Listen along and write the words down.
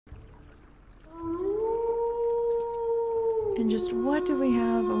And just what do we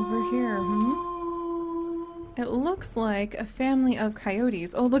have over here, It looks like a family of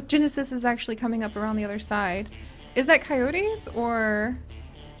coyotes. Oh, look, Genesis is actually coming up around the other side. Is that coyotes or...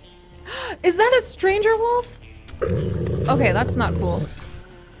 Is that a stranger wolf? Okay, that's not cool.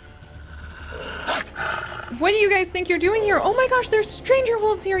 What do you guys think you're doing here? Oh my gosh, there's stranger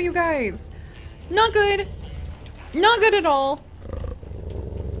wolves here, you guys. Not good. Not good at all.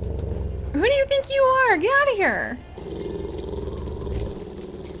 Who do you think you are? Get out of here.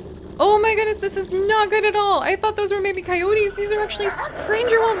 Oh my goodness, this is not good at all. I thought those were maybe coyotes. These are actually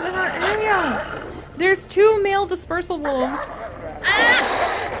stranger wolves in our area. There's 2 male dispersal wolves.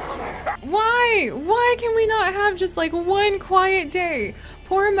 Ah! Why? Why can we not have just like one quiet day?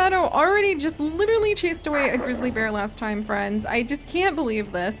 Poor Meadow already just literally chased away a grizzly bear last time, friends. I just can't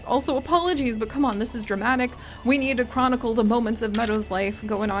believe this. Also, apologies, but come on, this is dramatic. We need to chronicle the moments of Meadow's life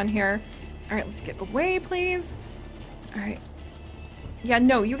going on here. All right, let's get away, please. All right. Yeah,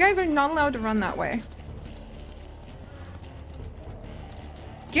 no, you guys are not allowed to run that way.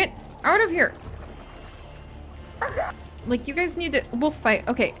 Get out of here. Like, you guys need to... We'll fight.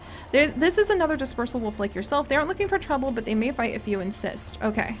 Okay, this is another dispersal wolf like yourself. They aren't looking for trouble, but they may fight if you insist.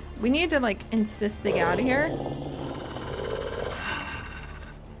 Okay, we need to, like, insist they get out of here.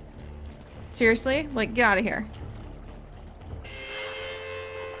 Seriously? Like, get out of here.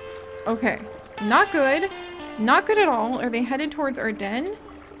 Okay, not good. Not good at all. Are they headed towards our den?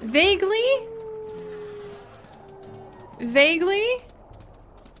 Vaguely? Vaguely?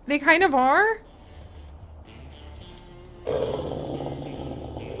 They kind of are?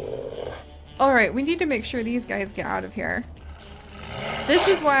 Alright, we need to make sure these guys get out of here. This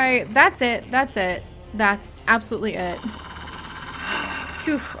is why... That's it. That's it. That's absolutely it.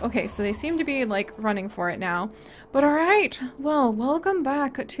 Phew. Okay, so they seem to be, like, running for it now. But alright, well, welcome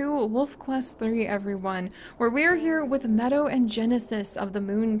back to Wolf Quest 3, everyone, where we're here with Meadow and Genesis of the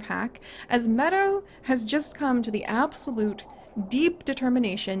Moon Pack, as Meadow has just come to the absolute deep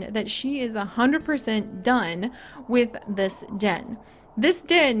determination that she is 100% done with this den. This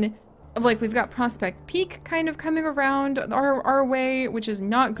den... Like, we've got Prospect Peak kind of coming around our way, which is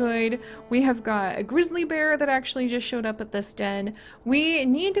not good. We have got a grizzly bear that actually just showed up at this den. We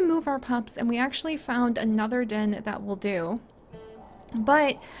need to move our pups, and we actually found another den that will do.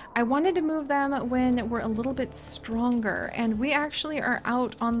 But I wanted to move them when we're a little bit stronger, and we actually are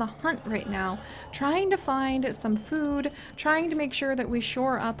out on the hunt right now, trying to find some food, trying to make sure that we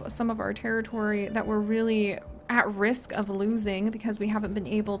shore up some of our territory that we're really at risk of losing because we haven't been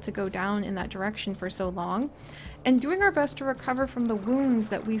able to go down in that direction for so long, and doing our best to recover from the wounds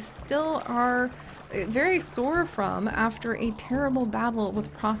that we still are very sore from after a terrible battle with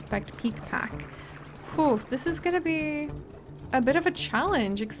Prospect Peak Pack. Whew, this is gonna be a bit of a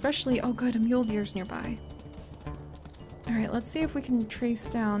challenge, especially... Oh good, a mule deer's nearby. Alright, let's see if we can trace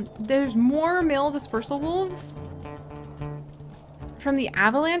down... There's more male dispersal wolves? From the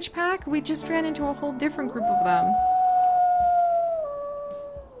Avalanche Pack? We just ran into a whole different group of them.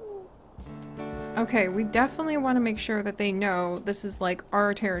 Okay, we definitely want to make sure that they know this is like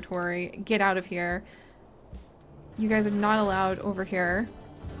our territory. Get out of here. You guys are not allowed over here.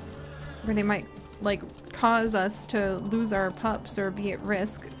 Where they might like cause us to lose our pups or be at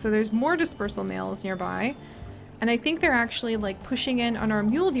risk. So there's more dispersal males nearby. And I think they're actually like pushing in on our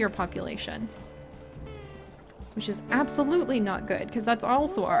mule deer population. Which is absolutely not good, because that's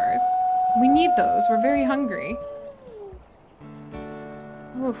also ours. We need those. We're very hungry.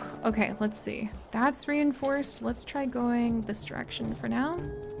 Oof. Okay, let's see. That's reinforced. Let's try going this direction for now.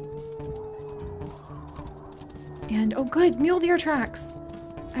 And, oh good, mule deer tracks.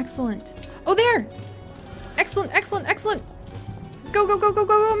 Excellent. Oh, there! Excellent, excellent, excellent! Go, go, go, go,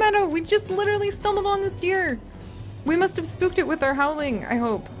 go, go, Meadow! We just literally stumbled on this deer. We must have spooked it with our howling, I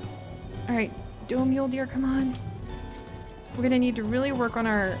hope. Alright. Doe mule deer, come on. We're gonna need to really work on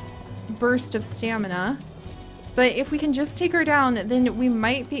our burst of stamina. But if we can just take her down, then we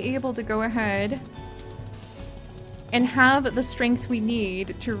might be able to go ahead and have the strength we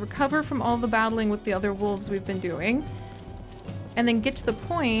need to recover from all the battling with the other wolves we've been doing. And then get to the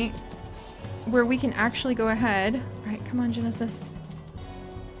point where we can actually go ahead. Alright, come on, Genesis.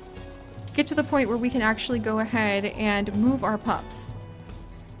 Get to the point where we can actually go ahead and move our pups.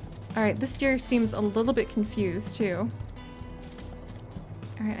 Alright, this deer seems a little bit confused too.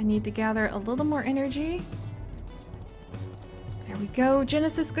 Alright, I need to gather a little more energy. There we go.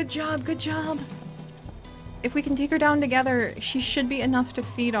 Genesis, good job, good job. If we can take her down together, she should be enough to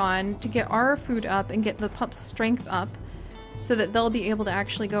feed on to get our food up and get the pups' strength up so that they'll be able to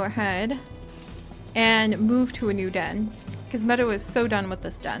actually go ahead and move to a new den. Because Meadow is so done with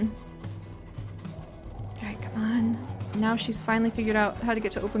this den. Alright, come on. Now she's finally figured out how to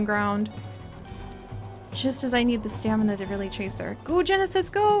get to open ground. Just as I need the stamina to really chase her. Go, Genesis,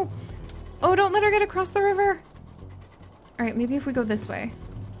 go! Oh, don't let her get across the river! Alright, maybe if we go this way.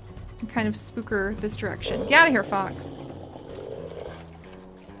 And kind of spook her this direction. Get out of here, Fox!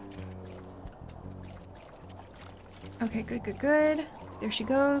 Okay, good, good, good. There she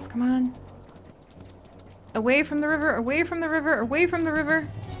goes, come on. Away from the river, away from the river, away from the river!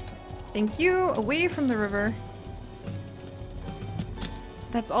 Thank you, away from the river.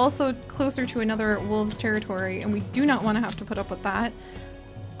 That's also closer to another wolf's territory, and we do not want to have to put up with that.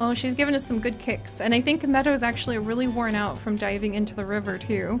 Oh, she's given us some good kicks, and I think Meadow's actually really worn out from diving into the river,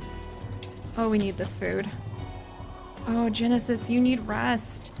 too. Oh, we need this food. Oh, Genesis, you need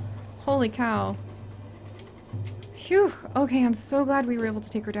rest. Holy cow. Phew. Okay, I'm so glad we were able to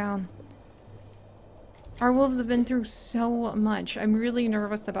take her down. Our wolves have been through so much. I'm really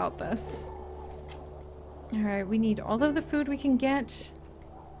nervous about this. Alright, we need all of the food we can get.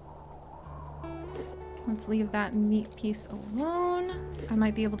 Let's leave that meat piece alone. I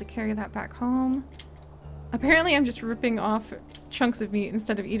might be able to carry that back home. Apparently I'm just ripping off chunks of meat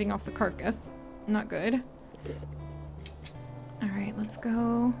instead of eating off the carcass. Not good. Alright, let's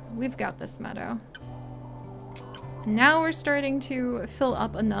go. We've got this, Meadow. Now we're starting to fill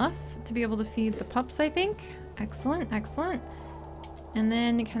up enough to be able to feed the pups, I think. Excellent, excellent. And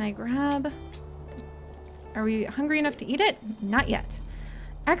then can I grab... Are we hungry enough to eat it? Not yet.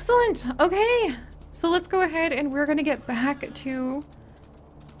 Excellent! Okay! So let's go ahead and we're gonna get back to...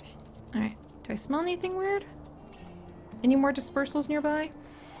 Alright, do I smell anything weird? Any more dispersals nearby?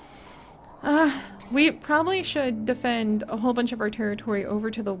 We probably should defend a whole bunch of our territory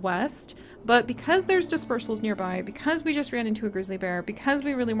over to the west, but because there's dispersals nearby, because we just ran into a grizzly bear, because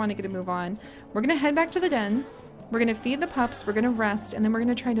we really want to get a move on, we're gonna head back to the den, we're gonna feed the pups, we're gonna rest, and then we're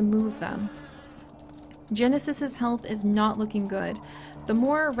gonna try to move them. Genesis's health is not looking good. The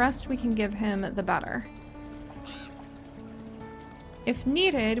more rest we can give him, the better. If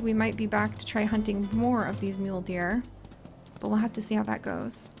needed, we might be back to try hunting more of these mule deer, but we'll have to see how that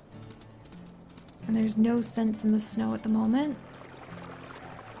goes. And there's no sense in the snow at the moment.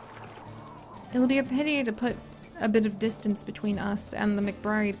 It'll be a pity to put a bit of distance between us and the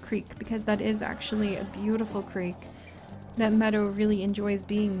McBride Creek, because that is actually a beautiful creek that Meadow really enjoys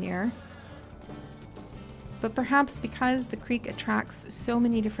being near. But perhaps because the creek attracts so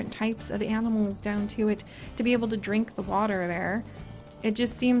many different types of animals down to it to be able to drink the water there, it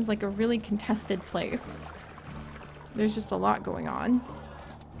just seems like a really contested place. There's just a lot going on.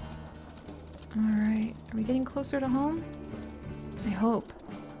 Alright, are we getting closer to home? I hope.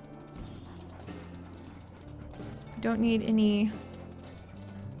 Don't need any...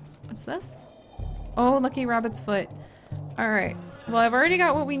 What's this? Oh, lucky rabbit's foot. Alright. Well, I've already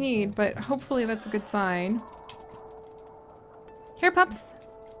got what we need, but hopefully that's a good sign. Here, pups!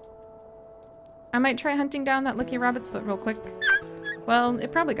 I might try hunting down that lucky rabbit's foot real quick. Well,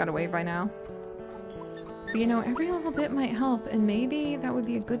 it probably got away by now. But you know, every little bit might help, and maybe that would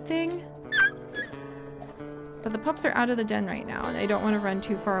be a good thing. But the pups are out of the den right now, and I don't want to run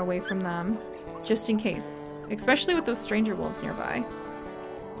too far away from them. Just in case. Especially with those stranger wolves nearby.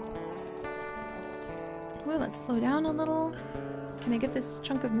 Well, let's slow down a little. Can I get this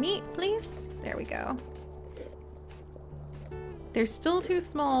chunk of meat, please? There we go. They're still too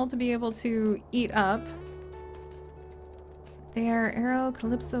small to be able to eat up. They are Arrow,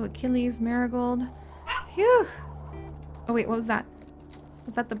 Calypso, Achilles, Marigold. Phew! Oh wait, what was that?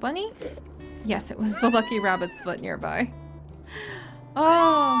 Was that the bunny? Yes, it was the lucky rabbit's foot nearby.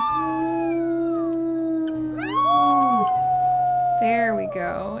 Oh! There we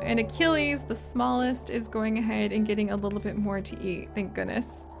go. And Achilles, the smallest, is going ahead and getting a little bit more to eat. Thank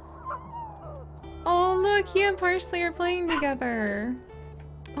goodness. Oh, look, he and Parsley are playing together.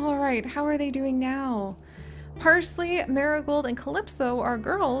 All right, how are they doing now? Parsley, Marigold, and Calypso, our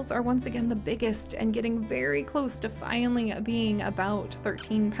girls, are once again the biggest and getting very close to finally being about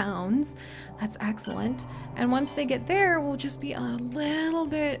 13 pounds. That's excellent. And once they get there, we'll just be a little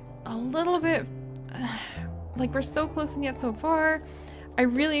bit, like we're so close and yet so far. I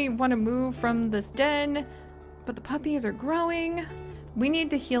really want to move from this den, but the puppies are growing. We need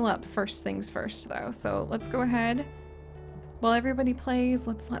to heal up first things first though, so let's go ahead. While everybody plays,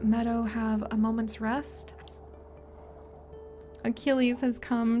 let's let Meadow have a moment's rest. Achilles has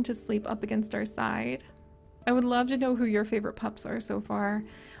come to sleep up against our side. I would love to know who your favorite pups are so far.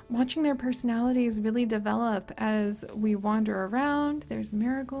 Watching their personalities really develop as we wander around. There's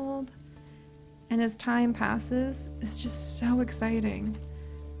Marigold. And as time passes, it's just so exciting.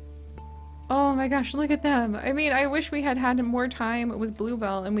 Oh my gosh, look at them. I mean, I wish we had had more time with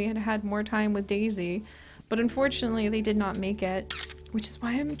Bluebell and we had had more time with Daisy. But unfortunately, they did not make it, which is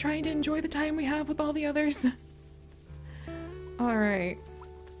why I'm trying to enjoy the time we have with all the others. All right.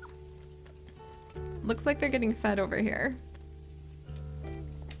 Looks like they're getting fed over here.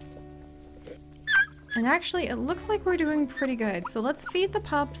 And actually, it looks like we're doing pretty good. So let's feed the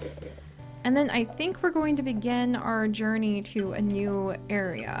pups. And then I think we're going to begin our journey to a new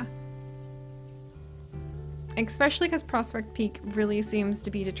area. Especially because Prospect Peak really seems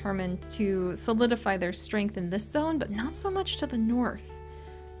to be determined to solidify their strength in this zone, but not so much to the north.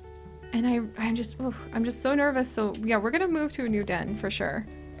 And I'm just so nervous. So yeah, we're gonna move to a new den for sure.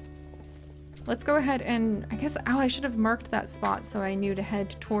 Let's go ahead and I guess, oh, I should have marked that spot so I knew to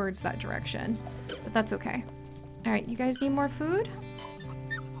head towards that direction, but that's okay. All right, you guys need more food?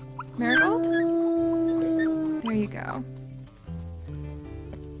 Marigold? There you go.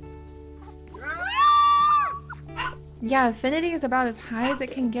 Yeah, affinity is about as high as it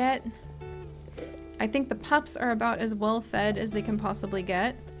can get. I think the pups are about as well fed as they can possibly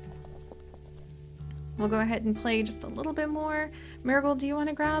get. We'll go ahead and play just a little bit more. Marigold, do you want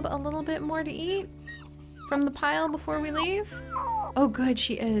to grab a little bit more to eat from the pile before we leave? Oh, good,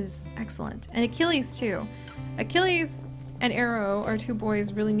 she is. Excellent. And Achilles, too. Achilles and Arrow, our two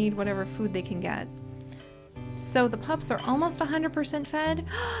boys, really need whatever food they can get. So the pups are almost 100% fed.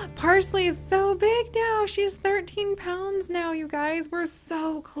 Parsley is so big now. She's 13 pounds now, you guys. We're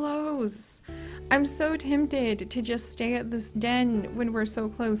so close. I'm so tempted to just stay at this den when we're so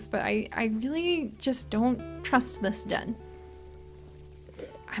close, but I really just don't trust this den.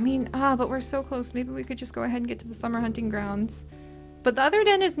 I mean, but we're so close. Maybe we could just go ahead and get to the summer hunting grounds. But the other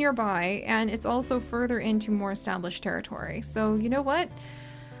den is nearby, and it's also further into more established territory. So you know what?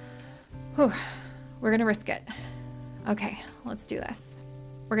 Whew. We're gonna risk it. Okay, let's do this.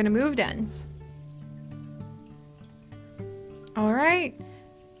 We're gonna move dens. All right.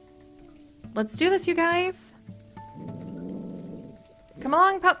 Let's do this, you guys. Come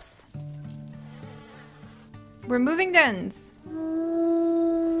along, pups. We're moving dens.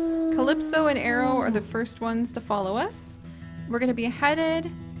 Calypso and Arrow are the first ones to follow us. We're gonna be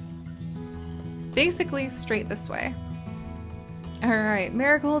headed basically straight this way. All right,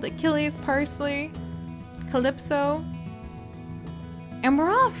 Marigold, Achilles, Parsley, Calypso, and we're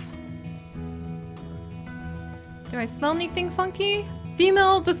off. Do I smell anything funky?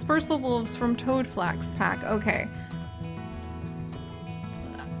 Female dispersal wolves from Toadflax pack. Okay.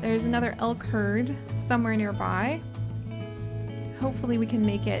 There's another elk herd somewhere nearby. Hopefully we can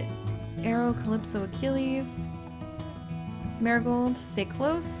make it. Arrow, Calypso, Achilles. Marigold, stay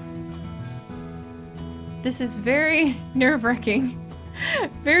close. This is very nerve-wracking.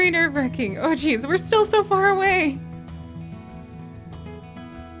 Very nerve-wracking. Oh geez, we're still so far away.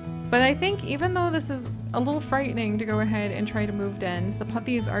 But I think even though this is a little frightening to go ahead and try to move dens, the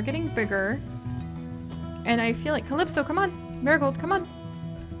puppies are getting bigger. And I feel like, Calypso, come on. Marigold, come on.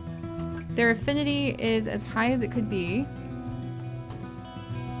 Their affinity is as high as it could be.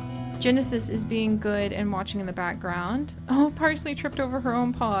 Genesis is being good and watching in the background. Oh, Parsley tripped over her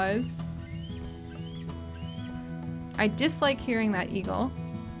own paws. I dislike hearing that eagle.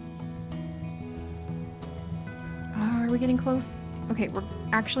 Oh, are we getting close? Okay, we're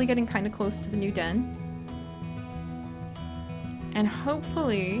actually getting kind of close to the new den. And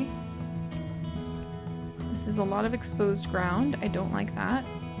hopefully... This is a lot of exposed ground. I don't like that.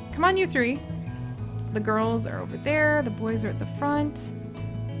 Come on, you three. The girls are over there. The boys are at the front.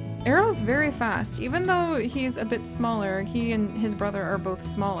 Arrow's very fast. Even though he's a bit smaller, he and his brother are both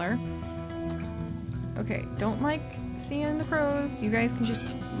smaller. Okay, don't like seeing the crows. You guys can just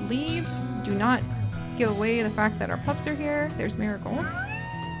leave. Do not give away the fact that our pups are here. There's Marigold.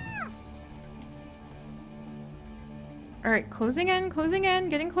 Alright, closing in,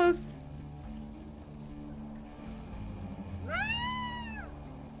 getting close.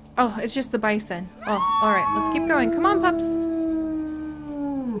 Oh, it's just the bison. Oh, alright, let's keep going. Come on, pups.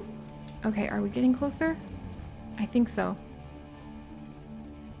 Okay, are we getting closer? I think so.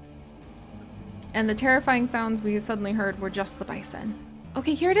 And the terrifying sounds we suddenly heard were just the bison.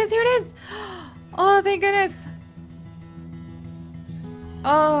 Okay, here it is, here it is! Oh, thank goodness!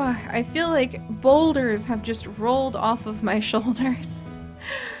 Oh, I feel like boulders have just rolled off of my shoulders.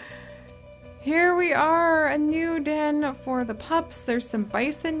 Here we are, a new den for the pups. There's some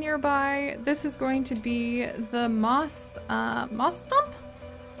bison nearby. This is going to be the moss stump?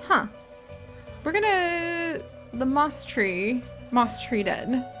 Huh. We're gonna... the moss tree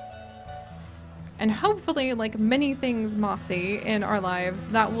den. And hopefully, like many things mossy in our lives,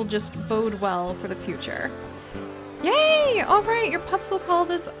 that will just bode well for the future. Yay! Alright, your pups will call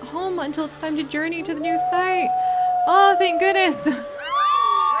this home until it's time to journey to the new site. Oh, thank goodness!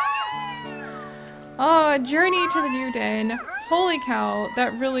 Oh, journey to the new den. Holy cow,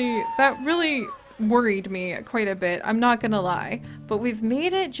 that really worried me quite a bit, I'm not gonna lie. But we've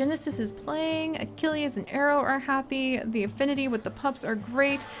made it. Genesis is playing, Achilles and Arrow are happy, the affinity with the pups are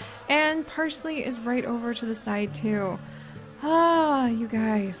great, and Parsley is right over to the side too. Ah, you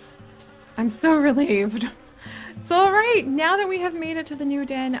guys. I'm so relieved. So alright, now that we have made it to the new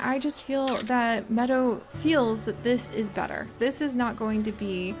den, I just feel that Meadow feels that this is better. This is not going to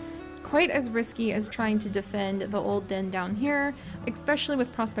be quite as risky as trying to defend the old den down here, especially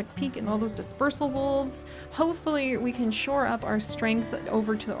with Prospect Peak and all those dispersal wolves. Hopefully we can shore up our strength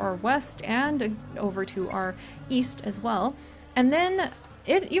over to our west and over to our east as well. And then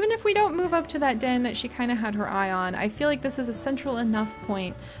even if we don't move up to that den that she kind of had her eye on, I feel like this is a central enough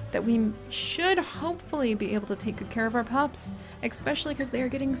point that we should hopefully be able to take good care of our pups, especially because they are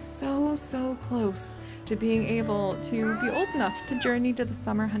getting so close to being able to be old enough to journey to the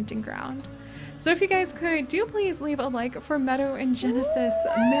summer hunting ground. So if you guys could, do please leave a like for Meadow and Genesis,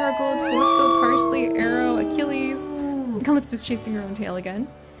 Marigold, Calypso, Parsley, Arrow, Achilles. Calypso's chasing her own tail again.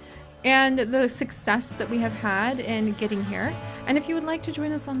 And the success that we have had in getting here. And if you would like to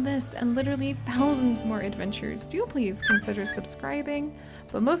join us on this and literally thousands more adventures, do please consider subscribing.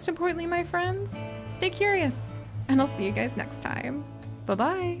 But most importantly, my friends, stay curious, and I'll see you guys next time.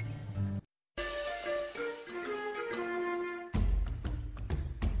 Bye-bye.